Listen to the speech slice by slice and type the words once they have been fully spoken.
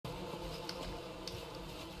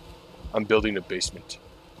I'm building a basement.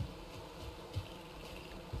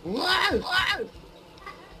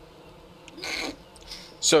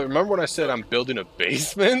 So remember when I said I'm building a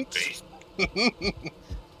basement?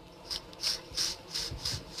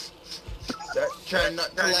 Try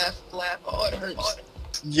not to laugh. Oh, it hurts.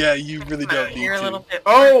 Yeah, you really don't need You're a to. little bit.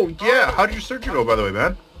 Oh, yeah. How did your surgery go, by the way,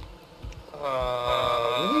 man?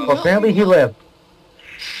 Well, apparently he lived.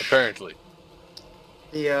 Apparently.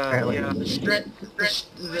 The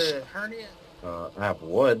hernia. I have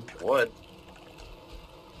wood.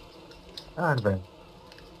 Donovan,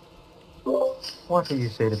 what do you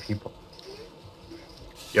say to people?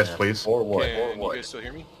 Yes, please. Or wood. Can you guys still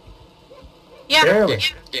hear me? Yeah. Barely.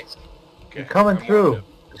 Okay, You're coming I'm through. warmed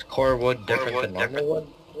Is core wood different than normal wood?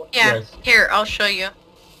 Yeah. Yes. Here, I'll show you. up.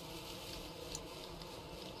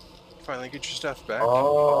 Finally get your stuff back.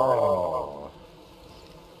 Oh.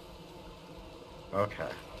 Okay.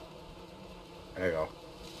 There you go.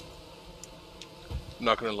 I'm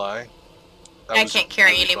not gonna lie. That I was can't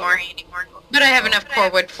carry really anymore. fun. But I have enough core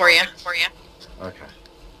wood for you. Okay.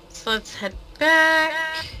 So let's head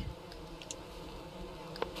back.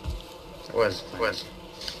 Was.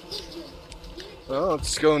 Well,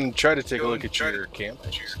 let's go and try to take a look at your camp.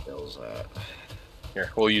 Skills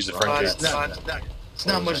Here, we'll use the front gate. It's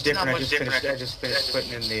not much different. I just finished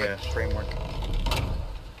putting in the framework.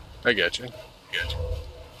 I got you. I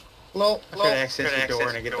try to access the door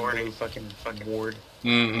and I get the blue fucking ward.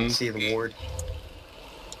 Mm-hmm. See the ward.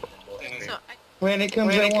 So When it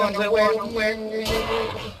comes, I want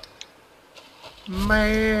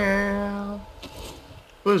Man.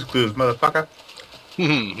 Blues Clues, motherfucker.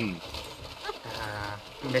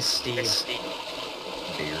 Miss Steve.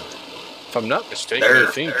 If I'm not mistaken, I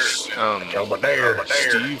think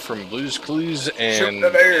Steve from Blue's Clues and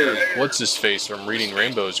what's his face from Reading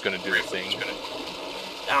Rainbow is going to do a thing.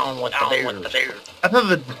 Down with the bear. I thought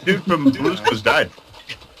the dude from Blues Clues died.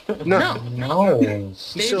 No. No.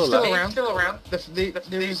 Steve's still around. still around. There's three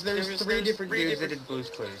different dudes that did Blue's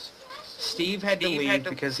Clues. Steve had to leave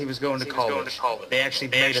because he was going to college. They actually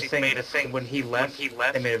made a thing when he left.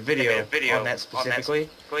 They made a video on that specifically.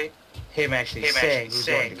 Him actually saying he was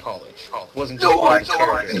going to college. It wasn't just one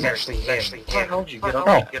character. It was actually him. How'd you get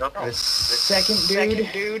up? The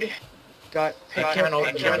second dude got picked up on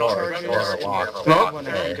gun charges. Oh. Third one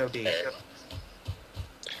had to go deep.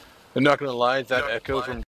 I'm not going to lie, that echo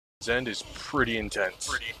from End is pretty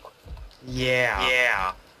intense.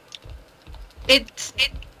 Yeah. it's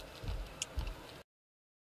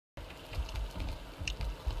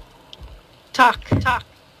Talk.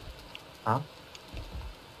 Huh?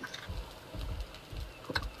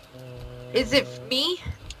 Is it me?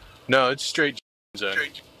 No, it's straight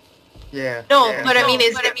End. Yeah. No, but I mean,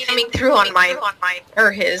 is it coming through on mine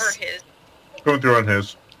or his? Going through on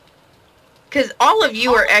his. Because all of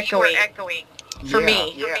you are echoing for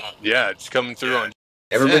me. Yeah, it's coming through on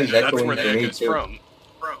Everybody's That's echoing where to the me echo's too. from.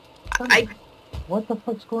 I What the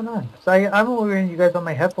fuck's going on? 'Cause I'm wearing you guys on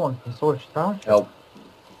my headphones, and so is Tasha. Help.